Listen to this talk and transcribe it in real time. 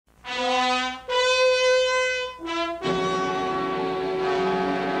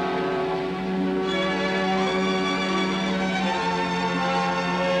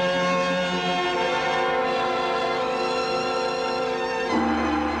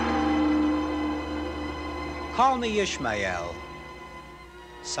Call me Ishmael.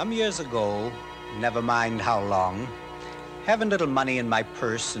 Some years ago, never mind how long, having little money in my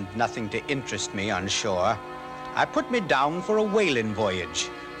purse and nothing to interest me on shore, I put me down for a whaling voyage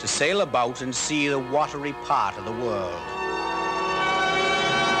to sail about and see the watery part of the world.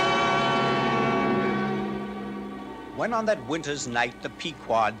 When on that winter's night the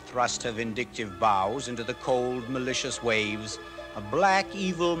Pequod thrust her vindictive bows into the cold, malicious waves, a black,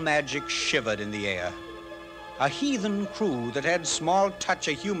 evil magic shivered in the air. A heathen crew that had small touch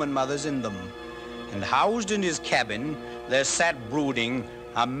of human mothers in them, and housed in his cabin there sat brooding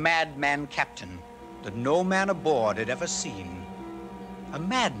a madman captain that no man aboard had ever seen. A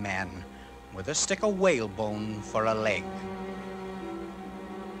madman with a stick of whalebone for a leg.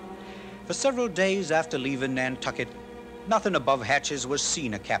 For several days after leaving Nantucket, nothing above hatches was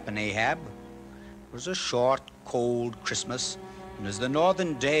seen of Captain Ahab. It was a short, cold Christmas, and as the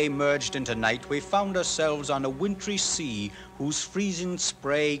northern day merged into night, we found ourselves on a wintry sea whose freezing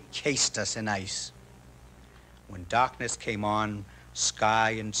spray cased us in ice. When darkness came on,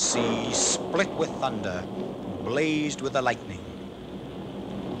 sky and sea split with thunder, and blazed with the lightning.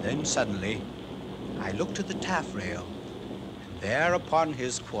 Then suddenly, I looked at the taffrail, and there upon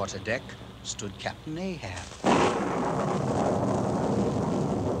his quarterdeck stood Captain Ahab.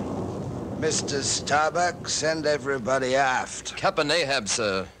 Mr. Starbuck, send everybody aft. Captain Ahab,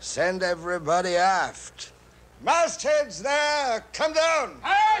 sir. Send everybody aft. Mastheads there, come down.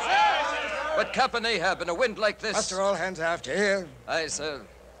 But Captain Ahab, in a wind like this... Muster all hands aft here. Aye, sir.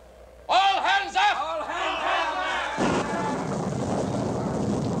 All hands aft! All hands aft!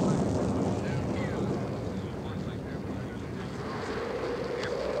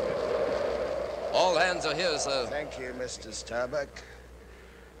 All hands are here, sir. Thank you, Mr. Starbuck.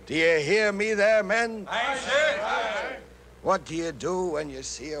 Do you hear me there, men? Aye, sir. What do you do when you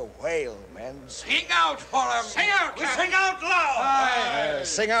see a whale, men? Sing out for him. Sing out. We sing out loud.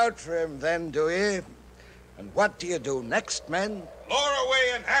 Sing out for him then, do you? And what do you do next, men? Lower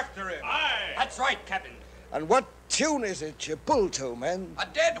away and after him. Aye. That's right, Captain. And what tune is it you pull to, men? A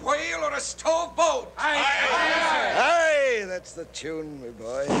dead whale or a stove boat. Aye. Aye, that's the tune, my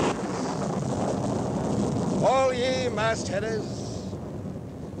boy. All ye mastheaders,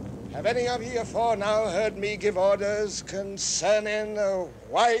 have any of ye afore now heard me give orders concerning a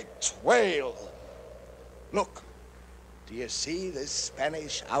white whale? Look, do you see this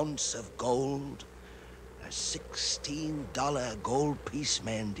Spanish ounce of gold? A $16 gold piece,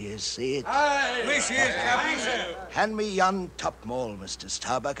 man, do you see it? Aye. We see it, Captain. Hand me yon topmaul, Mr.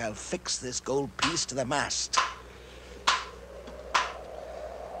 Starbuck. I'll fix this gold piece to the mast.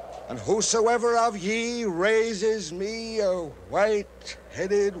 And whosoever of ye raises me a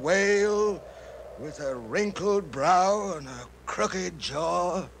white-headed whale with a wrinkled brow and a crooked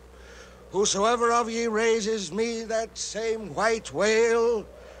jaw, whosoever of ye raises me that same white whale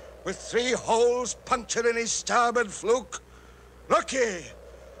with 3 holes punctured in his starboard fluke, look ye,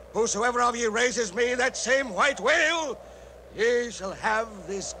 whosoever of ye raises me that same white whale, ye shall have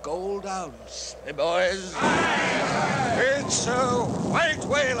this gold ounce, me boys. It's a white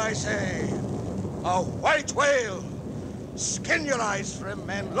whale, I say. A white whale. Skin your eyes for him,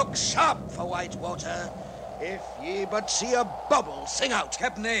 men. Look sharp for white water. If ye but see a bubble, sing out.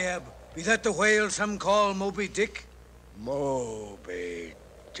 Captain Ahab, be that the whale some call Moby Dick? Moby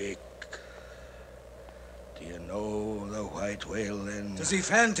Dick. Do you know the white whale, then? Does he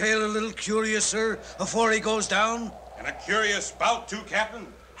fantail a little curious, sir, afore he goes down? And a curious spout, too, Captain.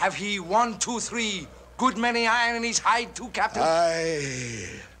 Have he 1, 2, 3 good many iron in his hide, too, Captain? Aye.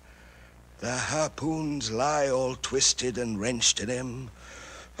 The harpoons lie all twisted and wrenched in him.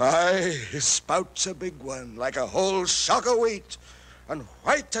 Aye, his spout's a big one, like a whole shock of wheat, and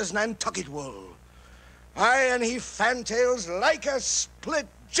white as Nantucket wool. Aye, and he fantails like a split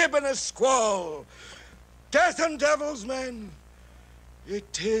jib in a squall. Death and devils, men,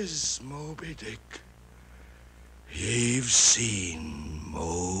 it is Moby Dick. You've seen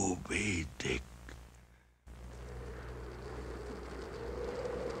Moby Dick.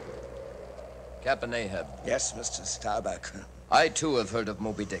 Captain Ahab. Yes, Mr. Starbuck. I, too, have heard of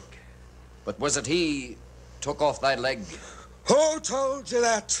Moby Dick. But was it he took off thy leg? Who told you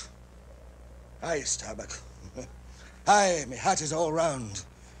that? Aye, Starbuck. Aye, me hat is all round.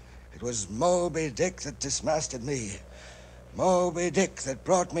 It was Moby Dick that dismasted me. Moby Dick that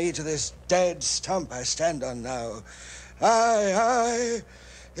brought me to this dead stump I stand on now. Aye, aye,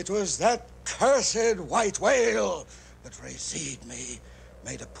 it was that cursed white whale that received me,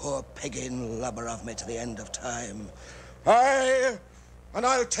 made a poor piggin lubber of me to the end of time. Aye, and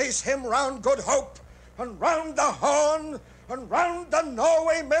I'll chase him round Good Hope, and round the Horn, and round the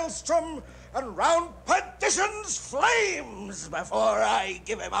Norway Maelstrom, and round perdition's flames before I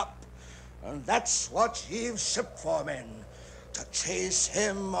give him up. And that's what ye've shipped for, men, to chase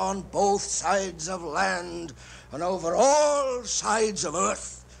him on both sides of land and over all sides of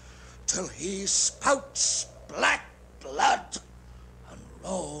earth, till he spouts black blood and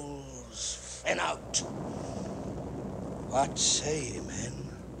rolls fin out. What say ye, men?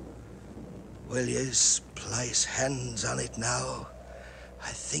 Will yez place hands on it now? I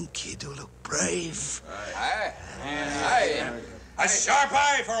think ye do look brave. Aye. A sharp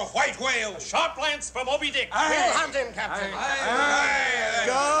eye for a white whale. Sharp lance for Moby Dick. We'll hunt him, Captain.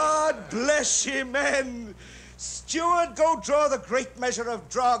 God bless ye, men. Steward, go draw the great measure of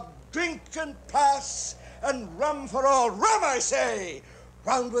drug. Drink and pass, and rum for all. Rum, I say.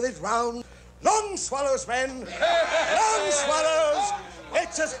 Round with it, round. Long swallows, men. Long swallows.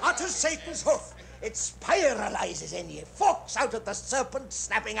 It's as hot as Satan's hoof. It spiralizes in ye, forks out at the serpent's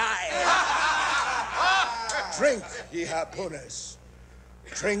snapping eye. Drink, ye harpooners.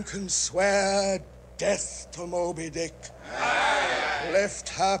 Drink and swear death to Moby Dick. Lift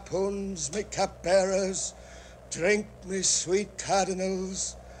harpoons, me cupbearers. Drink, me sweet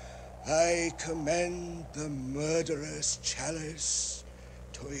cardinals. I commend the murderous chalice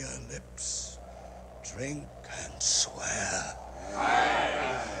to your lips. Drink and swear.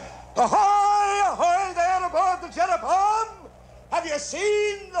 Ahoy, ahoy there aboard the Jeroboam! Have you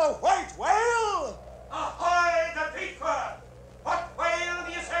seen the white whale? Ahoy, the Pequod! What whale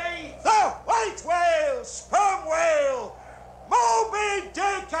do you say? The white whale, sperm whale! Moby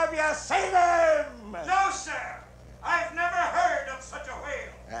Dick, have you seen him? No, sir. I've never heard of such a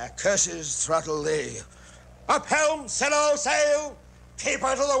whale. Curses throttle thee. Up helm, set all sail. Keep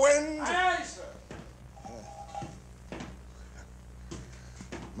out of the wind. Aye, sir.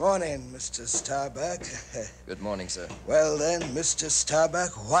 Morning, Mr. Starbuck. Good morning, sir. Well then, Mr.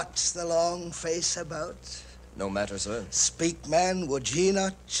 Starbuck, what's the long face about? No matter, sir. Speak, man, would ye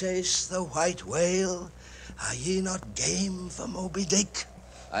not chase the white whale? Are ye not game for Moby Dick?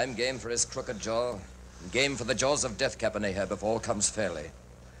 I'm game for his crooked jaw, and game for the jaws of death, Captain Ahab, if all comes fairly.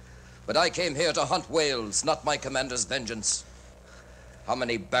 But I came here to hunt whales, not my commander's vengeance. How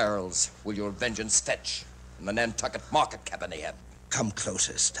many barrels will your vengeance fetch in the Nantucket market, Captain Ahab? Come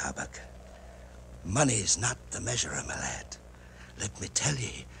closer, Starbuck. Money's not the measure, my lad. Let me tell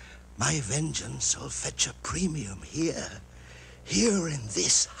ye, my vengeance'll fetch a premium here in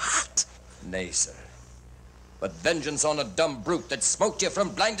this hut. Nay, sir. But vengeance on a dumb brute that smoked you from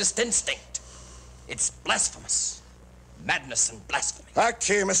blindest instinct. It's blasphemous. Madness and blasphemy. Back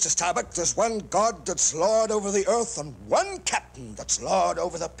here, Mr. Starbuck. There's one God that's Lord over the earth and one captain that's Lord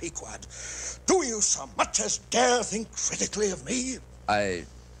over the Pequod. Do you so much as dare think critically of me? I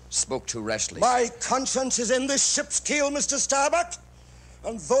spoke too rashly. My conscience is in this ship's keel, Mr. Starbuck.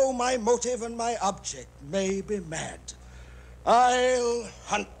 And though my motive and my object may be mad, I'll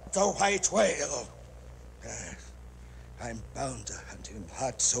hunt the white whale. I'm bound to hunt him,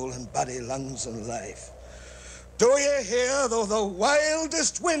 heart, soul, and body, lungs, and life. Do you hear, though the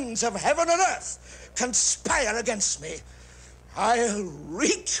wildest winds of heaven and earth conspire against me, I'll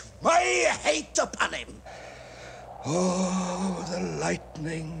wreak my hate upon him. Oh, the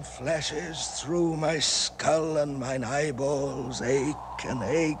lightning flashes through my skull and mine eyeballs ache and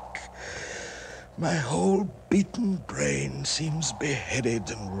ache. My whole beaten brain seems beheaded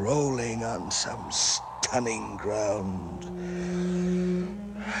and rolling on some stunning ground.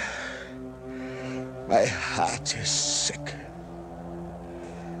 My heart is sick.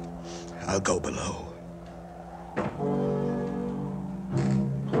 I'll go below.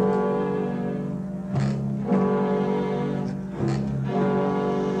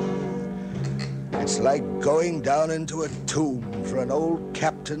 It's like going down into a tomb for an old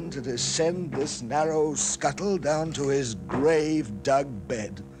captain to descend this narrow scuttle down to his grave-dug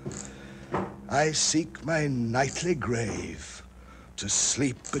bed. I seek my nightly grave to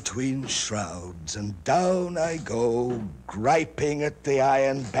sleep between shrouds, and down I go, griping at the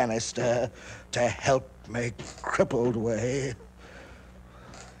iron banister to help my crippled way.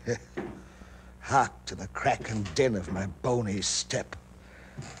 Hark to the crack and din of my bony step.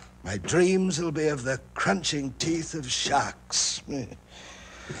 My dreams will be of the crunching teeth of sharks.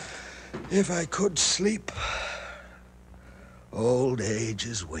 If I could sleep, old age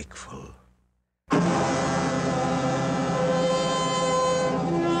is wakeful.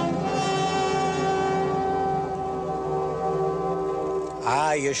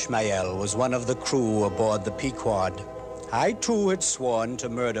 I, Ishmael, was one of the crew aboard the Pequod. I, too, had sworn to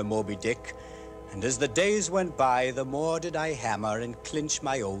murder Moby Dick, and as the days went by, the more did I hammer and clinch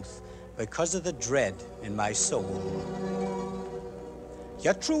my oath because of the dread in my soul.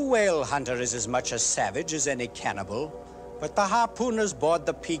 Your true whale hunter is as much a savage as any cannibal, but the harpooners aboard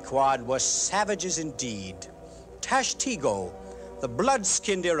the Pequod were savages indeed. Tashtego, the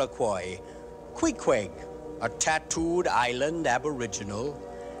blood-skinned Iroquois, Queequeg, a tattooed island aboriginal,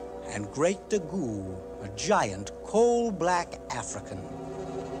 and Great Daggoo, a giant coal-black African.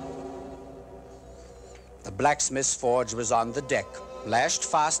 The blacksmith's forge was on the deck, lashed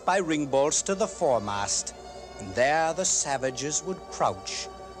fast by ring bolts to the foremast, and there the savages would crouch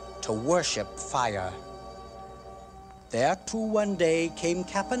to worship fire. There too one day came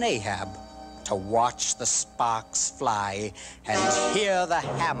Captain Ahab to watch the sparks fly and hear the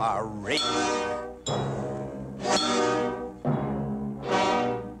hammer ring.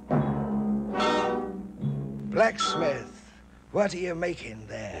 Blacksmith, what are you making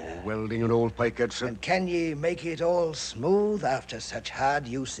there? Welding an old pikehead, sir. And can ye make it all smooth after such hard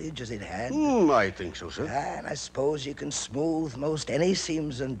usage as it had? I think so, sir. And I suppose you can smooth most any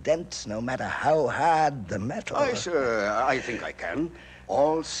seams and dents, no matter how hard the metal. Aye, sir, I think I can.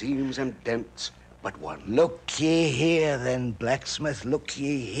 All seams and dents but one. Look ye here, then, blacksmith, look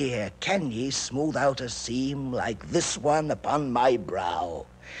ye here. Can ye smooth out a seam like this one upon my brow?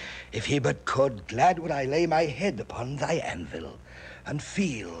 If he but could, glad would I lay my head upon thy anvil and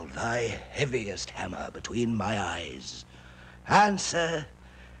feel thy heaviest hammer between my eyes. Answer,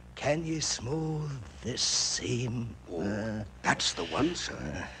 can ye smooth this seam? That's the one,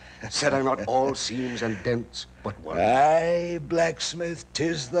 sir. Said I not all seams and dents but one? Aye, blacksmith,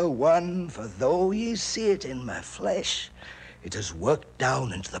 'tis the one, for though ye see it in my flesh, it is worked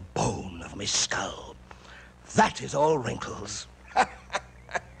down into the bone of my skull. That is all wrinkles.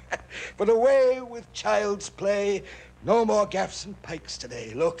 But away with child's play. No more gaffs and pikes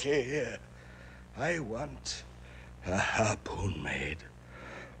today. Look here. I want a harpoon made.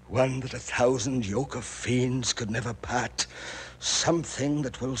 One that 1,000 yoke of fiends could never part. Something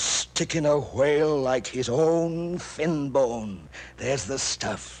that will stick in a whale like his own fin bone. There's the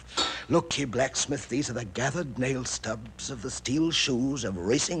stuff. Look ye, blacksmith, these are the gathered nail stubs of the steel shoes of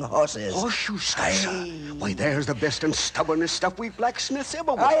racing horses. Horseshoe stuff, sir. Why, there's the best and stubbornest stuff we blacksmiths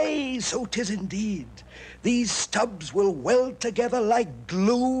ever worked. Aye, so 'tis indeed. These stubs will weld together like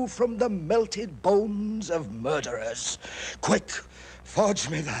glue from the melted bones of murderers. Quick, forge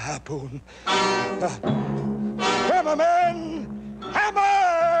me the harpoon. Hammer, man!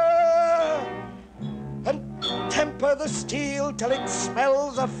 Hammer! And temper the steel till it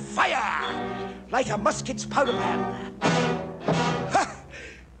smells of fire, like a musket's powder pan. Ha!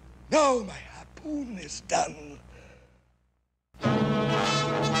 Now my harpoon is done.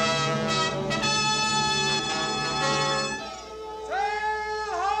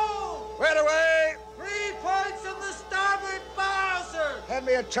 Where away? 3 points on the starboard bow, sir. Hand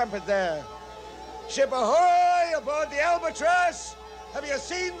me a trumpet there. Ship ahoy aboard the Albatross. Have you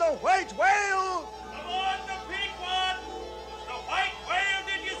seen the white whale? Aboard the Pequod! The white whale,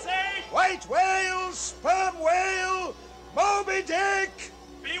 did you say? White whale, sperm whale, Moby Dick.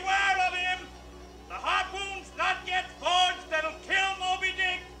 Beware of him! The harpoon's not yet forged that'll kill Moby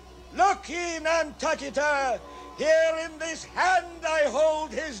Dick! Look ye, Nantucketer. Here in this hand I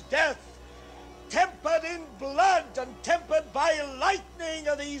hold his death. Tempered in blood and tempered by lightning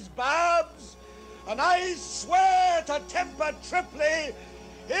are these barbs. And I swear to temper triply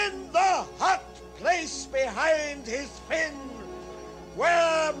in the hot place behind his fin,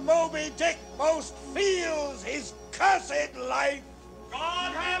 where Moby Dick most feels his cursed life.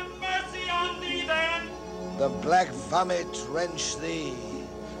 God have mercy on thee, then! The black vomit wrench thee.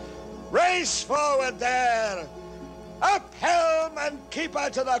 Race forward there. Up helm and keep her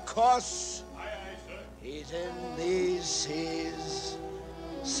to the course. Aye, aye, sir. He's in these seas.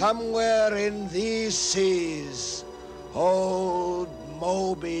 Somewhere in these seas, old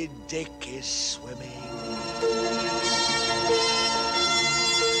Moby Dick is swimming.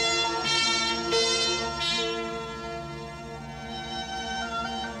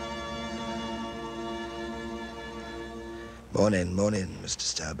 Morning, Mr.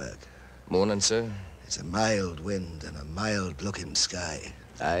 Starbuck. Morning, sir. It's a mild wind and a mild-looking sky.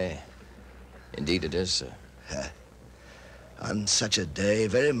 Aye. Indeed it is, sir. On such a day,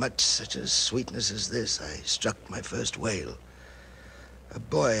 very much such a sweetness as this, I struck my first whale. A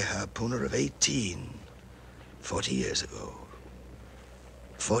boy harpooner of 18, 40 years ago.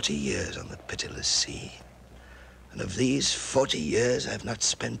 40 years on the pitiless sea. And of these 40 years, I've not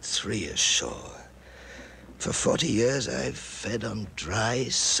spent 3 ashore. For 40 years, I've fed on dry,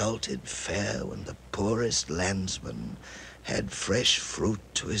 salted fare when the poorest landsman had fresh fruit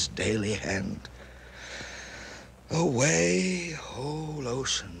to his daily hand. Away, whole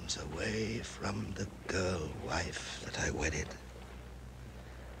oceans away from the girl wife that I wedded.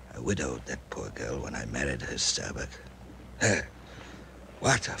 widowed, that poor girl, when I married her, Starbuck.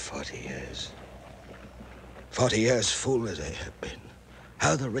 What a 40 years. 40 years fool as Ahab been.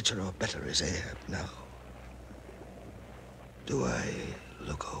 How the richer or better is Ahab now? Do I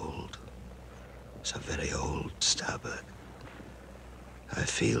look old? So very old, Starbuck. I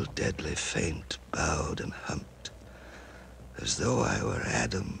feel deadly faint, bowed and humped, as though I were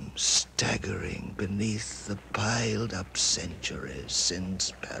Adam staggering beneath the piled-up centuries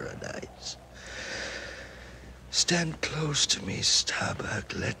since paradise. Stand close to me,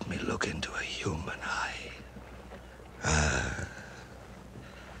 Starbuck. Let me look into a human eye. Ah,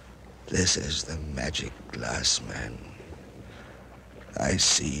 this is the magic glass, man. I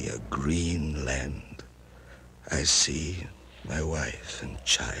see a green land. I see my wife and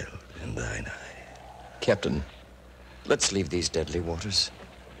child in thine eye. Captain, let's leave these deadly waters.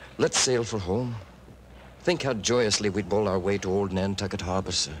 Let's sail for home. Think how joyously we'd bowl our way to old Nantucket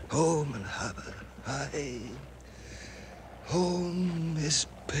Harbor, sir. Home and harbor, aye. Home is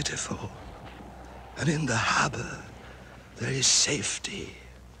pitiful, and in the harbor there is safety,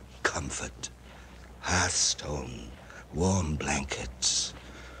 comfort, hearthstone, warm blankets,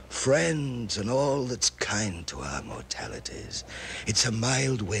 friends, and all that's kind to our mortalities. It's a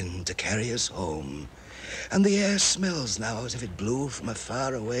mild wind to carry us home, and the air smells now as if it blew from a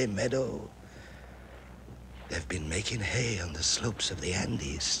faraway meadow. They've been making hay on the slopes of the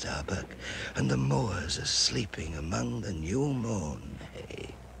Andes, Starbuck, and the mowers are sleeping among the new-mown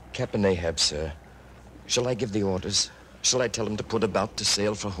hay. Captain Ahab, sir. Shall I give the orders? Shall I tell him to put about to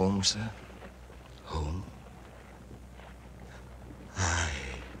sail for home, sir? Home? Aye.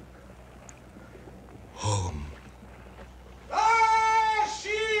 Home. There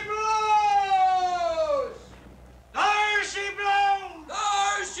she blows! There she blows!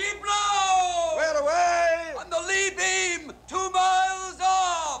 There she blows! Where away? On the lee beam, 2 miles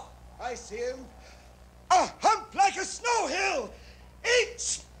off! I see him. A hump like a snow hill.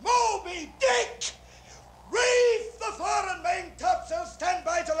 It's Moby Dick! Reef the fore and main topsail, stand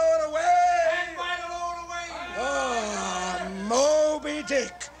by to lower away! Stand by to lower away! Ah, Moby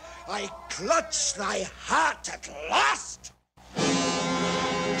Dick, I clutch thy heart at last!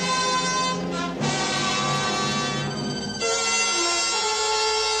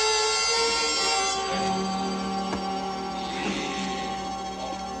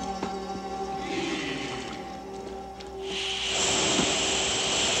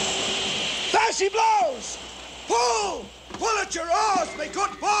 There she blows! Pull! Pull at your oars, me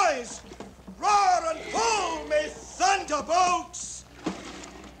good boys! Roar and pull, me thunderbolts!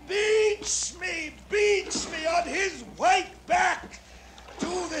 Beach me on his white back!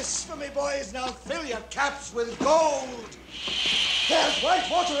 Do this for me, boys, now fill your caps with gold! There's white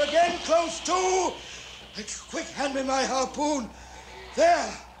water again, close to! Quick, hand me my harpoon!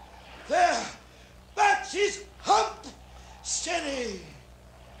 There! That's his hump! Steady!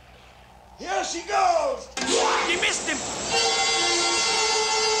 Here she goes! He missed him!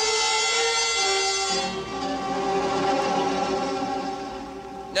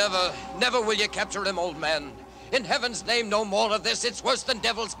 Never will you capture him, old man. In heaven's name, no more of this. It's worse than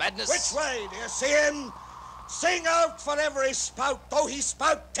devil's madness. Which way? Do you see him? Sing out for every spout, though he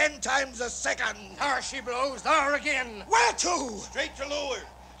spout 10 times a second. There she blows, there again. Where to? Straight to leeward.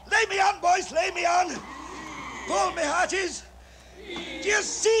 Lay me on, boys, lay me on. Pull me, hearties. Do you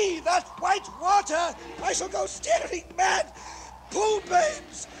see that white water? I shall go staring mad. Pull,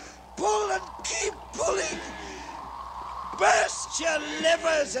 babes. Pull and keep pulling. Burst your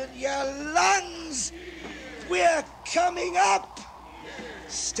livers and your lungs. We're coming up.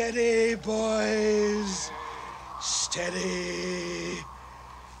 Steady, boys. Steady.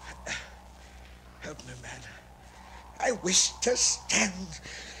 Help me, man. I wish to stand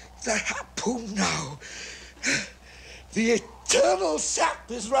the harpoon now. The eternal sap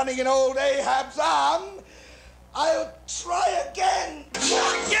is running in old Ahab's arm. I'll try again.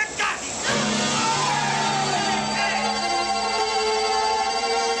 You got him!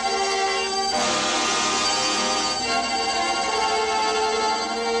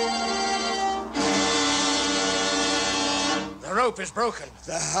 The rope is broken.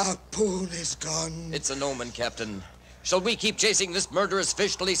 The harpoon is gone. It's an omen, Captain. Shall we keep chasing this murderous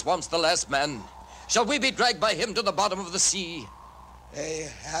fish till he swamps the last man? Shall we be dragged by him to the bottom of the sea?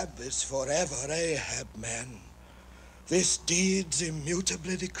 Ahab is forever Ahab, man. This deed's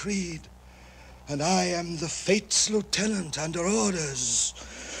immutably decreed, and I am the fate's lieutenant under orders.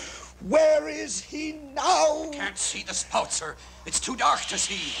 Where is he now? Can't see the spout, sir. It's too dark to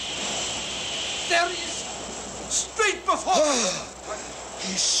see. There he is! Straight before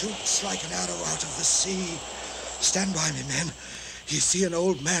He shoots like an arrow out of the sea. Stand by me, men. Ye see an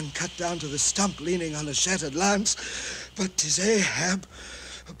old man cut down to the stump leaning on a shattered lance, but 'tis Ahab.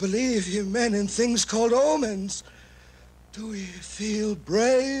 Believe ye men in things called omens. Do ye feel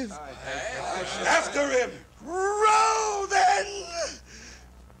brave? After him! Row then!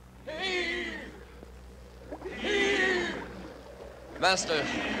 Master,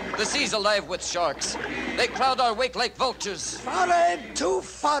 the sea's alive with sharks. They crowd our wake like vultures. Forehead to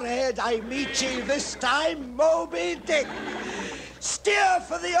forehead, I meet ye this time, Moby Dick. Steer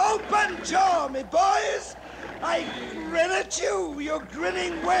for the open jaw, me boys. I grin at you, you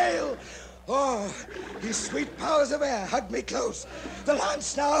grinning whale. Oh, ye sweet powers of air, hug me close. The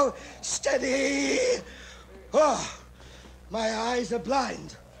lance now, steady. Oh, my eyes are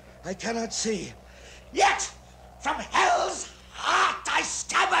blind. I cannot see. Yet, from hell's heart I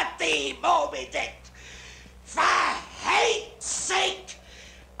stab at thee, Moby Dick. For hate's sake,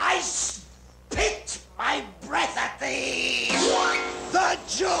 I spit my breath at thee. The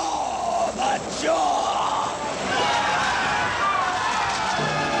jaw, the jaw.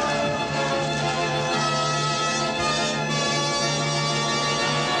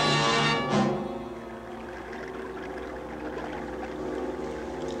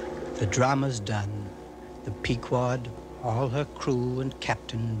 The drama's done. The Pequod, all her crew and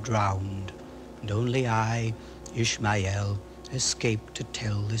captain drowned, and only I, Ishmael, escaped to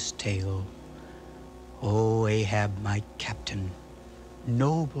tell this tale. O Ahab, my captain,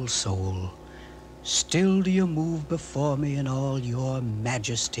 noble soul, still do you move before me in all your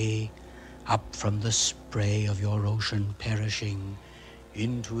majesty, up from the spray of your ocean perishing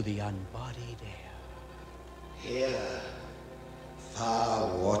into the unbodied air. Here, far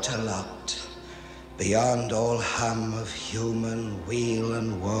waterlogged, beyond all hum of human weal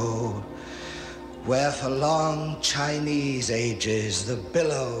and woe, where for long Chinese ages the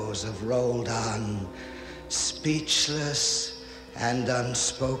billows have rolled on, speechless and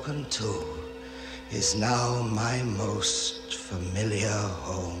unspoken too, is now my most familiar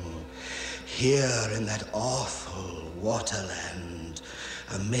home. Here in that awful waterland,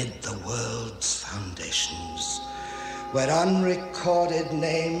 amid the world's foundations, where unrecorded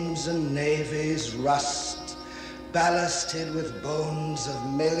names and navies rust, ballasted with bones of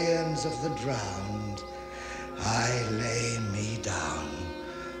millions of the drowned, I lay me down.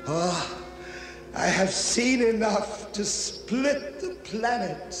 Oh, I have seen enough to split the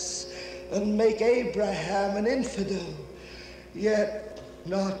planets and make Abraham an infidel, yet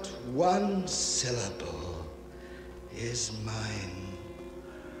not one syllable is mine.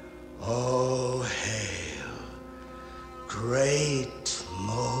 Oh, hail, great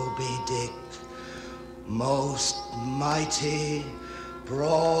Moby Dick, most mighty,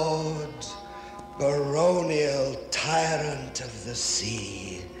 broad, baronial tyrant of the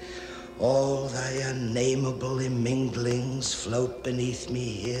sea. All thy unnameable imminglings float beneath me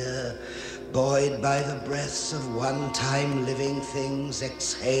here, buoyed by the breaths of one-time living things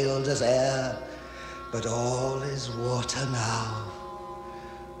exhaled as air. But all is water now.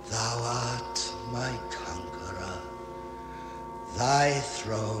 Thou art my conqueror. Thy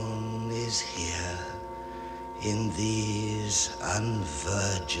throne is here in these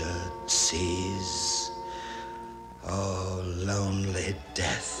unverged seas. Oh, lonely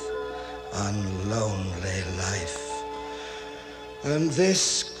death, unlonely life. And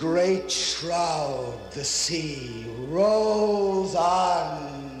this great shroud, the sea, rolls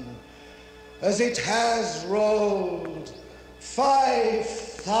on as it has rolled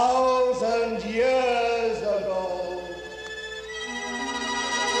 5,000 years ago.